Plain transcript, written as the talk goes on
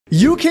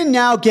You can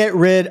now get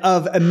rid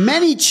of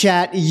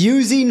ManyChat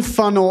using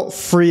Funnel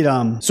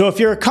Freedom. So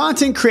if you're a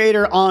content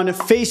creator on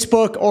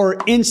Facebook or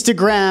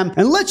Instagram,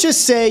 and let's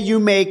just say you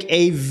make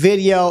a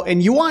video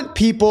and you want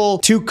people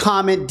to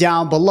comment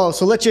down below.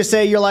 So let's just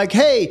say you're like,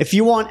 hey, if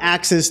you want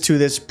access to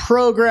this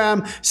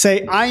program,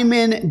 say I'm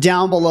in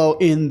down below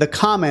in the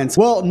comments.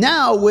 Well,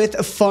 now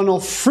with Funnel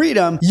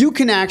Freedom, you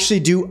can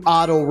actually do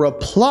auto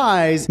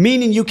replies,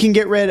 meaning you can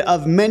get rid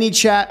of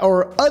ManyChat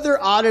or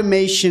other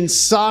automation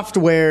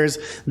softwares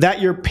that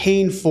you're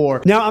paying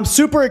for. Now, I'm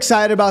super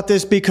excited about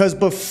this because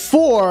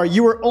before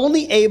you were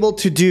only able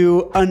to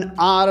do an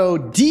auto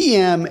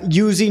DM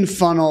using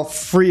Funnel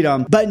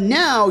Freedom, but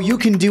now you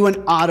can do an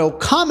auto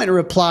comment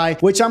reply,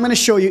 which I'm going to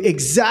show you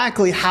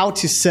exactly how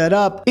to set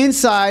up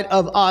inside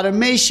of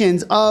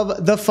automations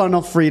of the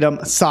Funnel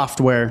Freedom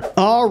software.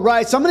 All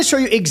right, so I'm going to show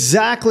you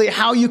exactly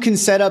how you can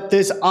set up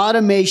this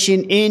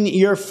automation in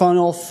your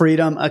Funnel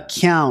Freedom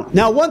account.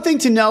 Now, one thing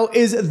to know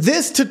is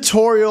this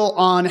tutorial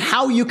on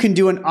how you can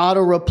do an auto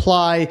reply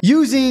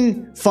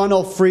using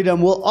Funnel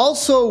Freedom will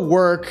also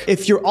work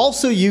if you're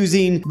also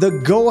using the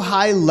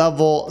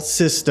GoHighLevel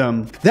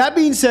system. That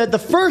being said, the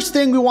first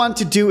thing we want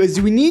to do is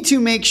we need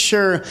to make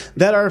sure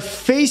that our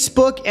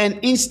Facebook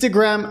and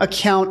Instagram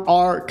account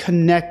are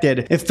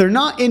connected. If they're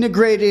not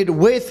integrated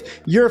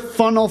with your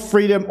Funnel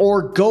Freedom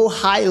or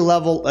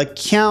GoHighLevel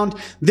account,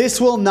 this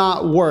will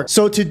not work.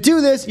 So to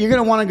do this, you're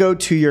going to want to go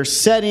to your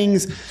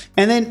settings,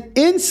 and then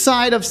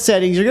inside of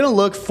settings, you're going to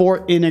look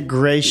for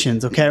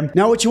integrations. Okay.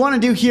 Now what you want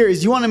to do here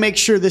is you want to make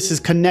sure this is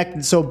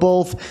connected. So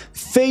both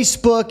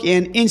Facebook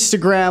and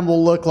Instagram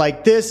will look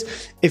like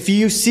this. If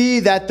you see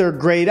that they're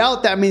grayed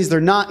out, that means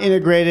they're not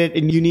integrated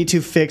and you need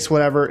to fix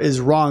whatever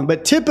is wrong.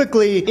 But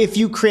typically, if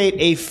you create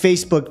a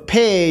Facebook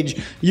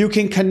page, you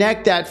can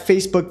connect that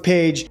Facebook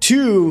page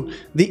to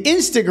the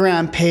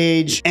Instagram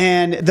page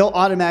and they'll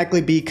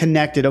automatically be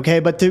connected, okay?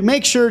 But to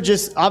make sure,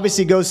 just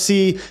obviously go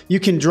see, you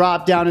can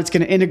drop down, it's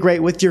gonna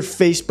integrate with your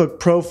Facebook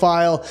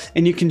profile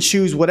and you can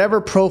choose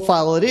whatever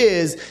profile it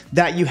is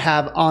that you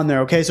have on there,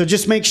 okay? So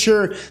just make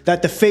sure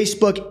that the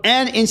Facebook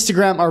and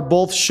Instagram are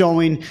both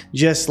showing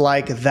just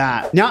like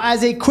that. Now,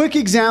 as a quick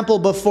example,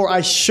 before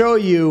I show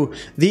you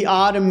the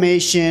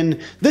automation,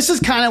 this is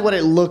kind of what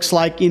it looks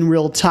like in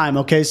real time.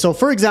 Okay. So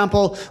for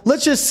example,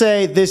 let's just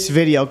say this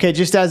video, okay,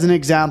 just as an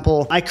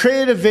example, I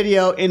created a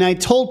video and I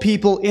told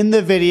people in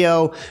the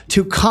video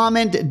to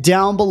comment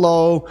down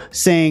below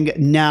saying,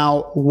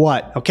 now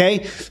what?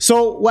 Okay.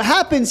 So what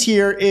happens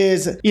here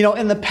is,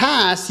 in the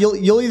past,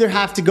 you'll either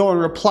have to go and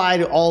reply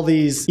to all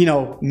these,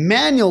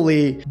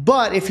 manually,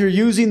 but if you're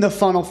using the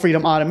Funnel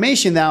Freedom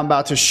automation that I'm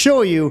about to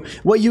show you,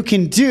 what you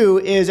can do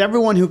is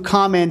everyone who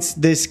comments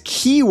this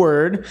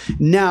keyword,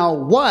 now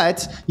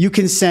what, you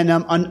can send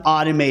them an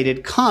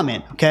automated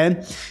comment,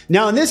 okay?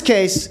 Now in this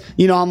case,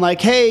 I'm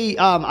like, hey,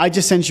 I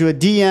just sent you a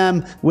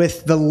DM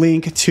with the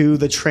link to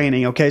the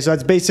training, okay? So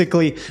that's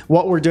basically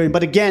what we're doing.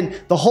 But again,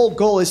 the whole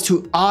goal is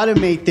to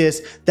automate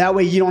this. That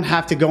way you don't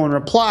have to go and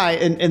reply.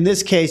 And in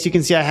this case, you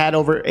can see I had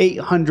over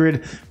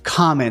 800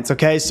 comments,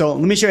 okay? So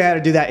let me show you how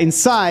to do that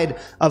inside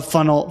of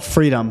Funnel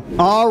Freedom.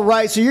 All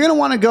right, so you're gonna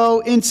wanna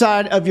go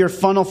inside of your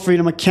Funnel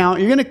Freedom account.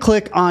 You're gonna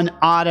click on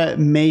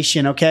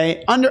automation,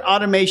 okay? Under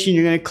automation,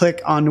 you're gonna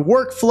click on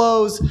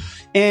workflows,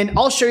 and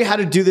I'll show you how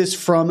to do this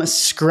from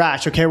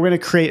scratch, okay? We're gonna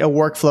create a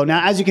workflow.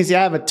 Now, as you can see,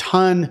 I have a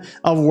ton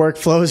of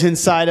workflows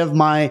inside of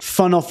my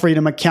Funnel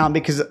Freedom account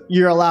because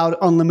you're allowed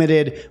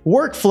unlimited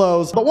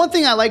workflows. But one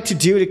thing I like to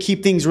do to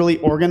keep things really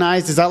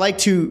organized is I like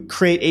to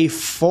create a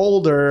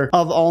folder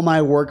of all my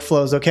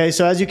workflows, okay?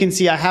 So as you can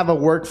see, I have a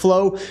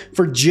workflow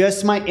for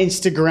just my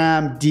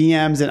Instagram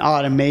DMs and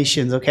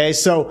automations, okay?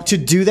 So to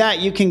do that,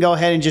 you can go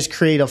ahead and just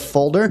create a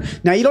folder.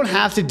 Now, you don't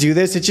have to do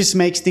this. It just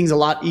makes things a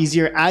lot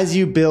easier as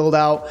you build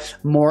out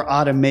more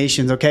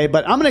automations, okay?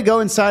 But I'm gonna go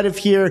inside of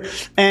here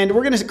and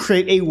we're gonna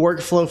create a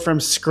workflow from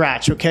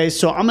scratch, okay?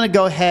 So I'm gonna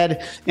go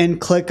ahead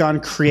and click on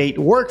create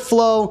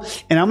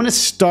workflow and I'm gonna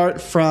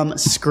start from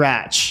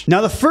scratch.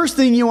 Now, the first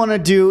thing you wanna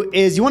do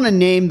is you wanna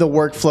name the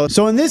workflow.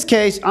 So in this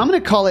case, I'm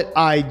gonna call it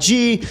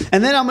IG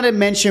and then I'm gonna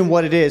mention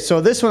what it is.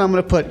 So this one, I'm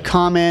gonna put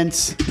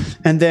comments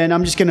and then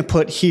I'm just gonna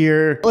put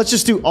here, let's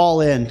just do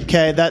all in,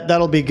 okay?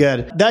 That'll be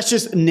good. That's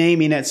just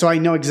naming it so I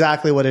know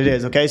exactly what it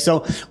is, okay?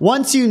 So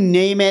once you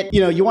name it,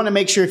 you wanna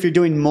make sure if you're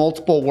doing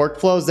multiple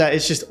workflows that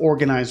it's just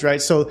organized,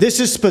 right? So this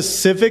is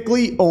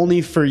specifically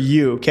only for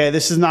you, okay?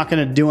 This is not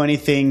gonna do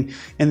anything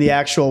in the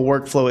actual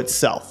workflow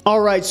itself. All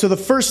right, so the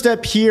first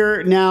step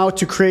here now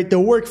to create the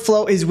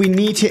workflow is we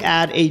need to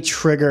add a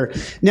trigger.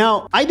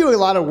 Now, I do a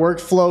lot of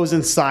workflows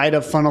inside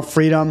of Funnel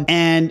Freedom,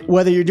 and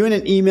whether you're doing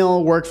an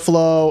email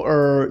workflow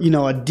or,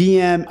 a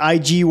DM,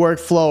 IG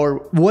workflow, or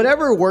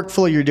whatever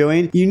workflow you're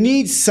doing, you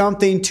need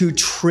something to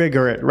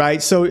trigger it,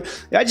 right? So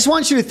I just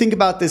want you to think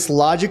about this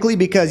logically,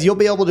 because you'll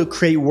be able to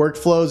create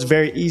workflows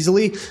very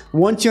easily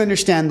once you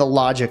understand the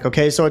logic,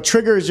 okay? So a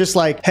trigger is just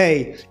like,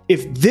 hey,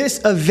 if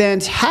this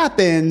event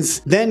happens,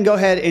 then go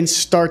ahead and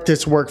start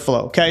this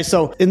workflow, okay?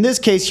 So in this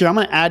case here, I'm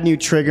gonna add new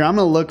trigger. I'm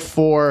gonna look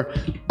for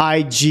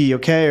IG,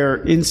 okay?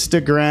 Or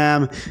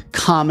Instagram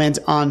comment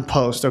on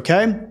post,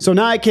 okay? So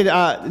now I could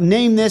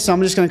name this. So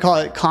I'm just gonna call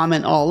it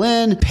comment all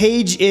in.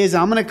 Page is,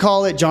 I'm gonna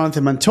call it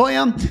Jonathan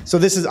Montoya. So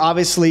this is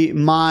obviously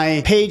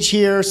my page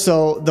here.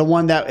 So the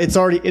one that it's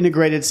already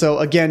integrated. So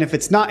again, if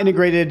it's not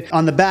integrated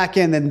on the back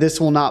end, then this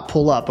will not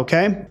pull up,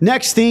 okay?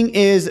 Next thing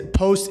is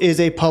post is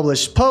a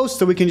published post.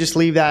 So we can just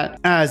leave that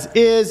as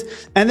is.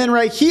 And then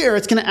right here,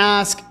 it's gonna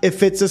ask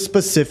if it's a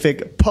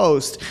specific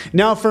post.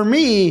 Now for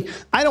me,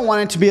 I don't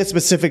want it to be a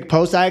specific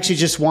post. I actually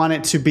just want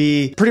it to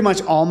be pretty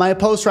much all my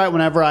posts, right?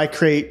 Whenever I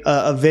create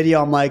a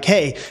video, I'm like,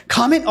 hey,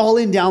 comment all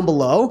in down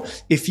below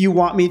if you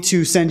want me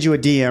to send you a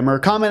DM, or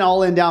comment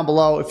all in down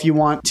below if you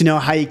want to know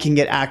how you can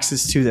get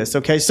access to this,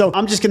 okay? So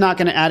I'm just not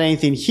gonna add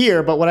anything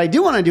here, but what I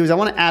do wanna do is I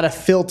wanna add a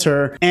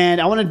filter, and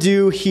I wanna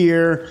do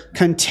here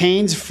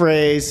contains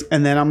phrase,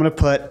 and then I'm gonna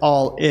put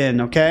all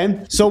in,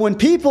 okay? So when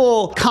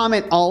people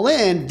comment all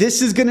in,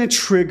 this is gonna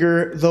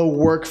trigger the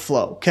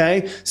workflow,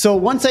 okay? So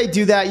once I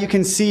do that, you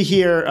can see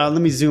here,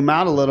 let me zoom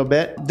out a little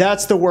bit.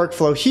 That's the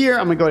workflow here.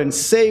 I'm gonna go ahead and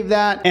save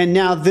that. And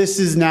now this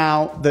is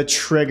now the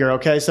trigger,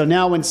 okay? So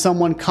now when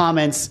someone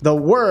comments the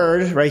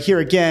word right here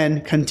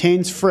again,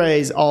 contains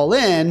phrase all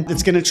in,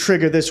 it's gonna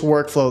trigger this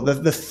workflow.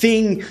 The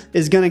thing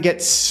is gonna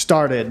get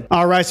started.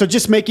 All right, so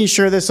just making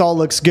sure this all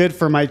looks good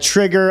for my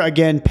trigger.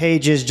 Again,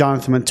 page is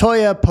Jonathan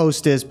Montoya,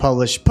 post is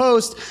published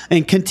post,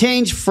 and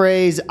contains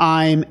phrase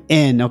I'm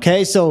in,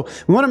 okay? So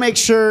we wanna make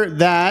sure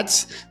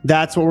that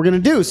that's what we're gonna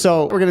do.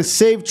 So we're gonna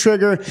save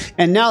trigger,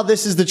 and now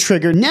this is the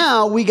trigger.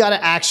 Now we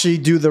gotta actually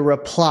do the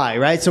reply,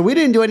 right? So we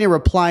didn't do any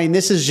replying.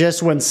 This is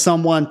just when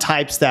someone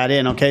types that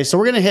in, okay? So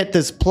we're gonna hit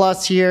this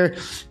plus here,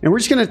 and we're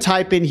just gonna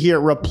type in here,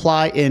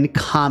 reply in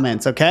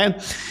comments, okay?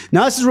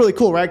 Now this is really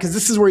cool, right? Because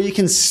this is where you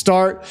can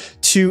start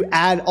to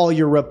add all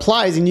your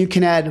replies, and you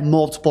can add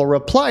multiple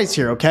replies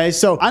here, okay?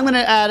 So I'm gonna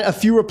add a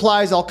few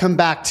replies. I'll come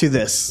back to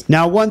this.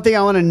 Now, one thing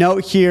I wanna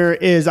note here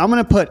is I'm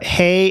gonna put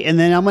hey, and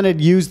then I'm gonna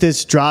use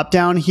this drop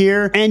down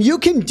here. And you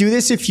can do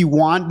this if you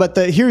want, but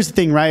here's the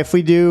thing, right? If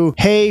we do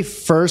hey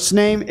first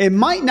name, it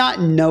might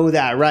not know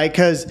that, right?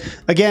 Because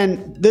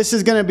again, this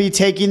is gonna be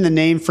taking the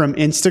name from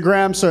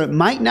Instagram, so it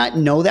might not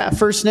know that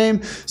first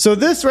name. So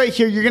this right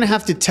here, you're gonna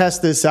have to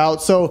test this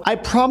out. So I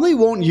probably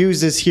won't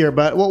use this here,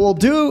 but what we'll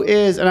do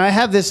is, and I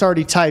have this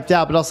already typed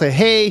out, but I'll say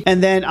hey,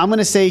 and then I'm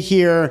gonna say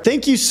here,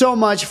 thank you so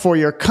much for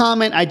your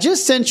comment. I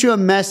just sent you a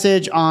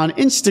message on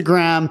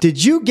Instagram.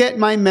 Did you get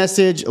my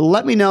message?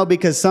 Let me know,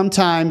 because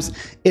sometimes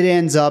it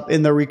ends up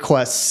in the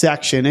request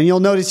section. And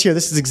you'll notice here,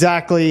 this is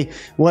exactly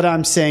what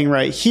I'm saying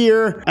right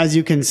here, as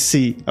you can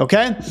see,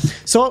 okay?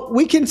 So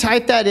we can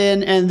type that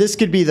in, and this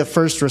could be the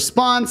first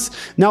response.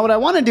 Now what I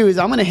wanna do is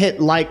I'm gonna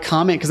hit like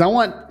comment, because I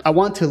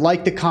want to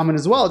like the comment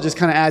as well. It just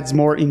kind of adds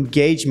more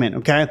engagement,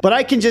 okay? But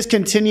I can just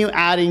continue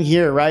adding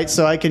here, right?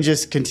 So I can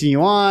just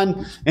continue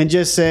on and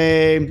just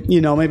say,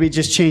 you know, maybe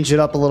just change it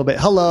up a little bit.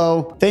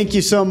 Hello, thank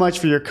you so much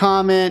for your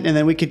comment. And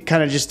then we could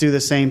kind of just do the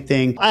same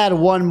thing. I add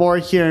one more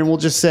here, and we'll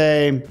just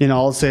say, you know,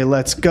 I'll say,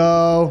 let's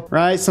go,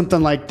 right?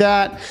 Something like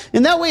that.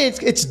 And that way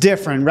it's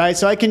different, right?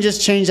 So I can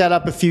just change that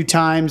up a few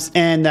times,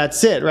 and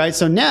that's it, right?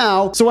 So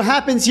now, so what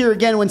happens here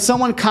again, when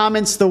someone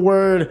comments the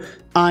word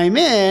I'm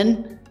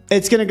in,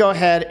 it's gonna go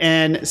ahead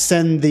and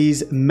send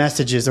these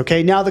messages,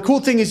 okay? Now, the cool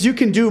thing is you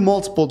can do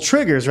multiple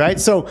triggers, right?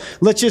 So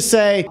let's just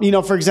say, you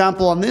know, for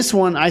example, on this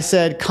one, I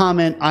said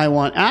comment, I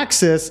want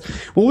access.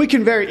 Well, we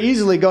can very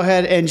easily go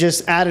ahead and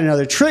just add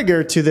another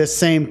trigger to this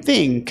same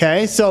thing,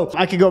 okay? So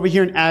I could go over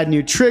here and add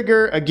new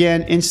trigger.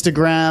 Again,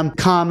 Instagram,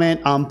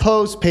 comment on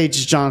post, page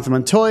is Jonathan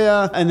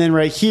Montoya. And then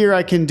right here,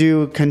 I can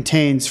do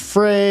contains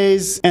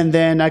phrase. And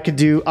then I could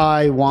do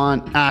I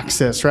want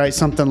access, right?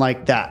 Something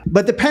like that.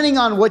 But depending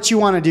on what you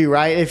wanna do,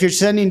 right? If you're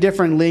sending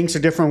different links or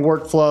different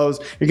workflows,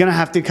 you're gonna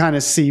have to kind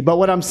of see. But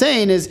what I'm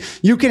saying is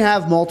you can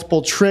have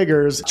multiple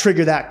triggers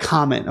trigger that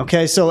comment,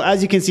 okay? So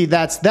as you can see,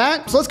 that's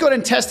that. So let's go ahead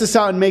and test this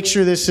out and make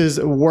sure this is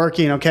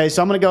working, okay?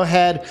 So I'm gonna go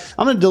ahead,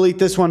 I'm gonna delete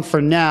this one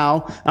for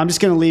now. I'm just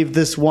gonna leave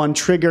this one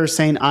trigger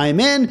saying I'm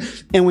in,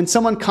 and when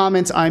someone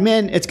comments I'm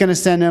in, it's gonna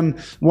send them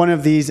one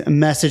of these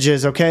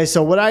messages, okay?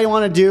 So what I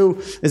wanna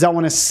do is I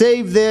wanna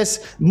save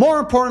this. More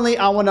importantly,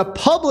 I wanna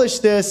publish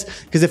this,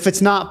 because if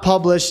it's not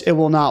published, it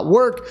will not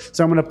work.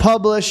 So I'm gonna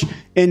publish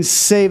and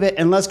save it,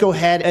 and let's go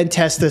ahead and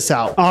test this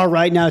out. All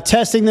right, now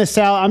testing this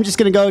out, I'm just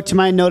gonna go to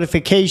my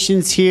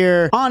notifications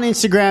here on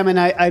Instagram, and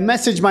I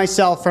messaged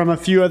myself from a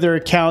few other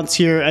accounts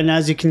here, and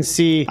as you can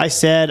see, I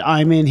said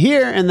I'm in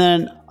here, and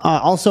then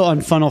also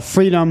on Funnel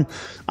Freedom,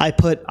 I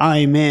put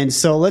I'm in.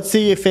 So let's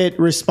see if it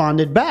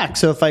responded back.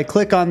 So if I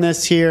click on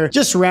this here,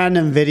 just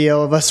random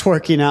video of us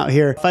working out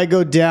here. If I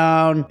go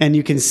down and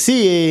you can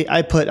see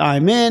I put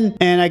I'm in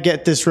and I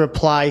get this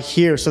reply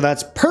here. So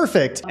that's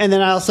perfect. And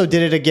then I also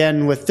did it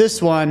again with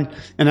this one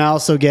and I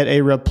also get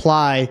a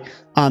reply.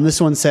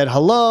 This one said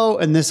hello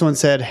and this one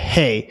said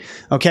hey.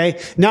 Okay.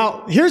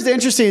 Now here's the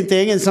interesting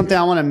thing and something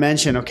I want to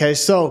mention. Okay.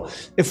 So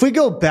if we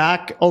go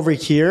back over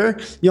here,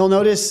 you'll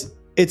notice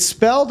it's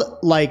spelled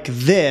like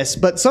this,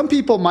 but some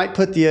people might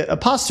put the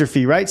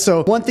apostrophe, right?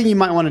 So one thing you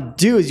might want to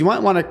do is you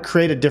might want to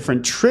create a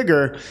different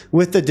trigger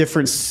with the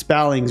different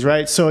spellings,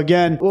 right? So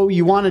again, what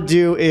you want to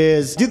do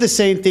is do the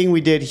same thing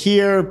we did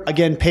here.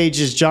 Again,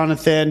 page is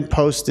Jonathan,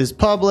 post is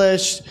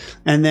published,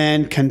 and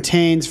then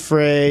contains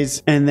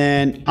phrase, and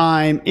then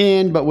I'm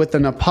in, but with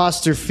an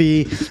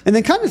apostrophe, and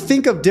then kind of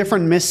think of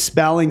different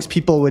misspellings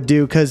people would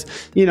do because,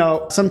 you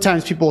know,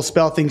 sometimes people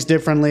spell things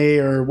differently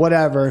or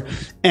whatever,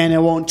 and it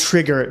won't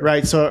trigger it,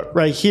 right? So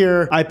right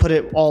here, I put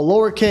it all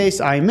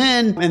lowercase, I'm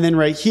in, and then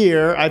right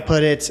here, I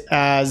put it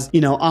as,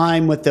 you know,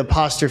 I'm with the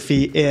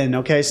apostrophe in,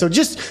 okay? So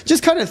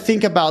just kind of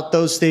think about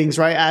those things,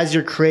 right, as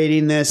you're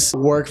creating this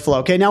workflow,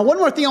 okay? Now, one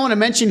more thing I want to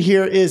mention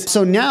here is,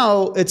 so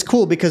now it's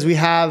cool because we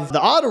have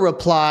the auto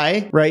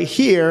reply right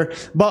here,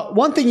 but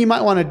one thing you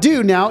might want to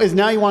do now is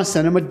now you want to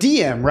send them a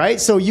DM, right?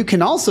 So you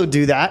can also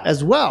do that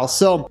as well.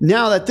 So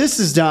now that this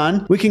is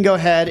done, we can go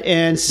ahead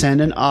and send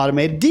an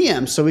automated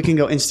DM. So we can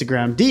go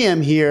Instagram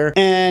DM here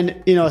and,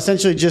 you know,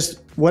 essentially just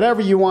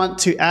whatever you want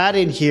to add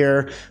in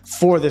here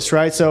for this,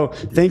 right? So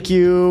thank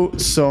you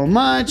so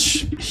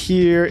much.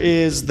 Here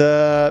is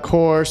the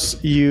course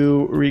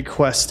you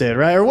requested,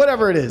 right? Or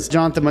whatever it is.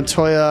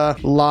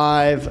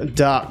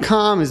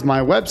 JonathanMontoyaLive.com is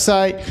my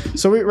website.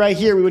 So right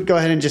here, we would go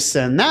ahead and just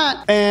send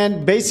that.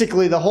 And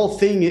basically the whole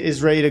thing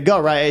is ready to go,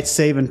 right? It's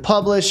save and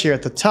publish here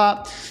at the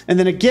top. And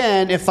then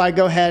again, if I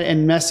go ahead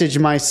and message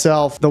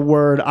myself the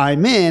word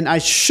I'm in, I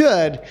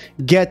should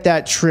get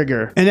that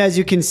trigger. And as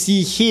you can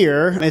see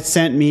here, it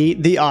sent me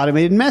the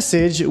automated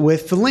message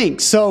with the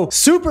link. So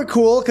super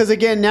cool because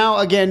again,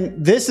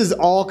 this is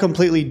all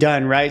completely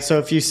done, right? So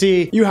if you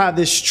see you have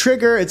this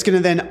trigger, it's going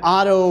to then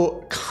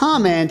auto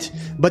comment,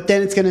 but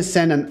then it's going to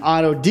send an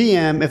auto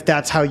DM if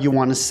that's how you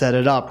want to set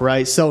it up,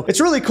 right? So it's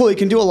really cool. You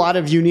can do a lot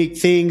of unique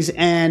things.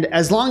 And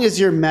as long as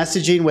you're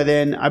messaging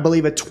within, I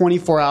believe, a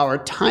 24-hour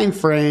time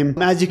frame,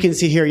 as you can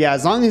see here, yeah,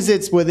 as long as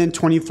it's within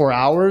 24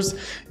 hours,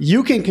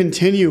 you can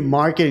continue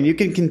marketing. You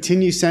can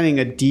continue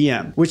sending a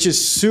DM, which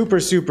is super,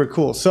 super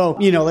cool. So,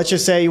 you know, let's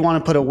just say you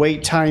want to put a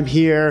wait time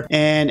here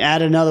and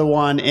add another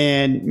one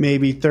in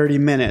maybe 30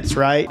 minutes,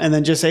 right? And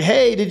then just say,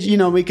 hey,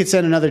 we could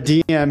send another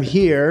DM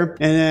here.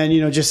 And then,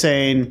 you know, just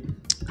saying,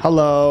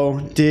 hello,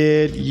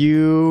 did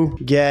you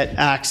get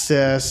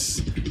access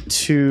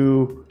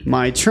to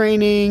my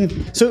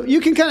training? So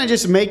you can kind of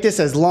just make this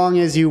as long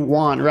as you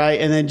want, right?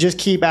 And then just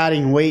keep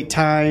adding wait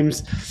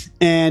times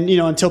and, you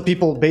know, until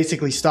people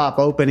basically stop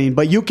opening.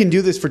 But you can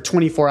do this for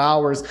 24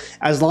 hours.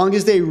 As long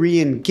as they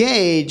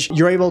re-engage,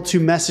 you're able to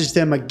message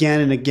them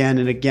again and again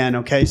and again,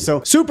 okay?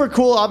 So super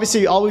cool.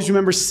 Obviously, always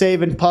remember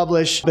save and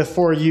publish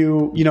before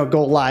you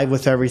go live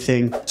with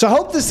everything. So I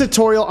hope this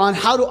tutorial on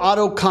how to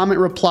auto comment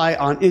reply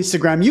on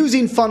Instagram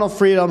using Funnel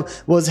Freedom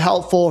was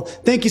helpful.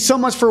 Thank you so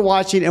much for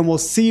watching, and we'll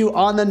see you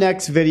on the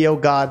next video.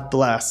 God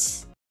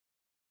bless.